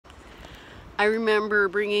I remember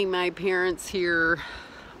bringing my parents here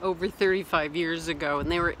over 35 years ago,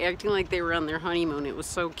 and they were acting like they were on their honeymoon. It was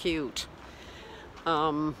so cute.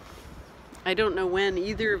 I don't know when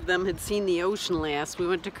either of them had seen the ocean last. We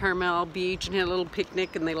went to Carmel Beach and had a little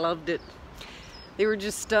picnic, and they loved it. They were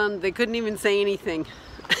just stunned. They couldn't even say anything.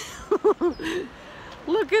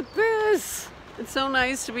 Look at this! It's so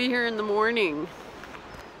nice to be here in the morning.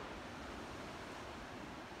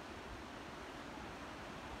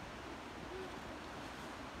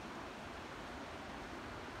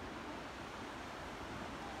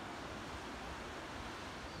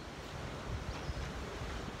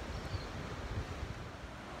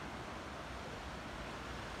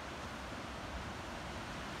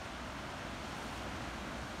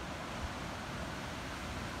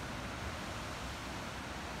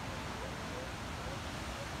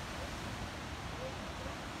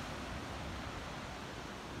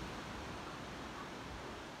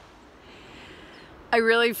 I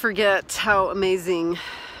really forget how amazing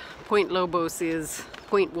Point Lobos is,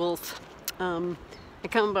 Point Wolf. I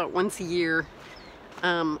come about once a year.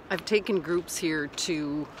 I've taken groups here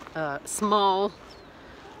to small,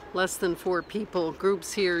 less than 4 people,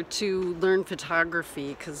 groups here to learn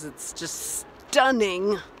photography because it's just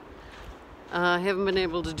stunning. I haven't been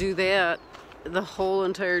able to do that the whole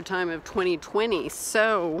entire time of 2020,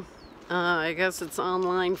 so I guess it's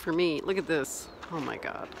online for me. Look at this. Oh my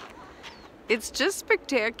God. It's just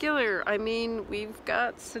spectacular. I mean, we've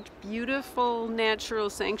got such beautiful natural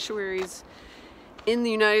sanctuaries in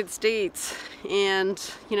the United States, and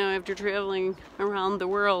you know, after traveling around the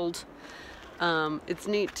world, it's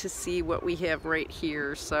neat to see what we have right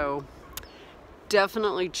here. So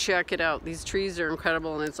definitely check it out. These trees are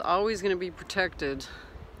incredible, and it's always going to be protected.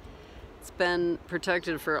 It's been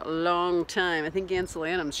protected for a long time. I think Ansel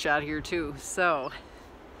Adams shot here too. So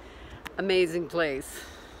amazing place.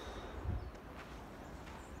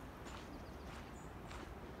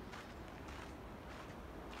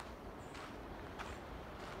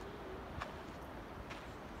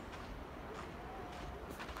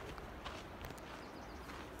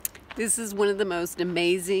 This is one of the most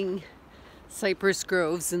amazing cypress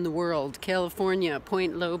groves in the world. California,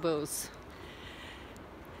 Point Lobos.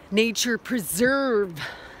 Nature preserve.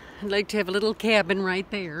 I'd like to have a little cabin right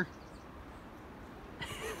there.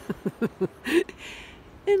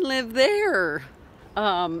 And live there.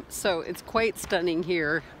 So it's quite stunning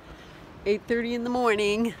here. 8:30 in the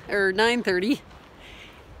morning, or 9:30.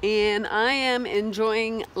 And I am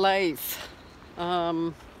enjoying life.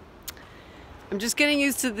 I'm just getting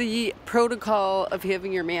used to the protocol of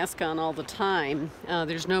having your mask on all the time.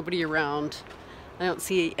 There's nobody around. I don't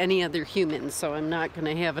see any other humans, so I'm not going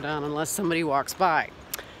to have it on unless somebody walks by.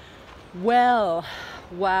 Well,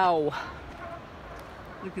 wow.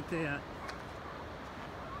 Look at that.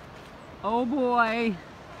 Oh boy.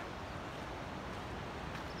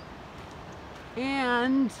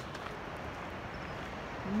 And,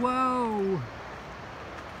 whoa.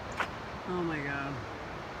 Oh my God.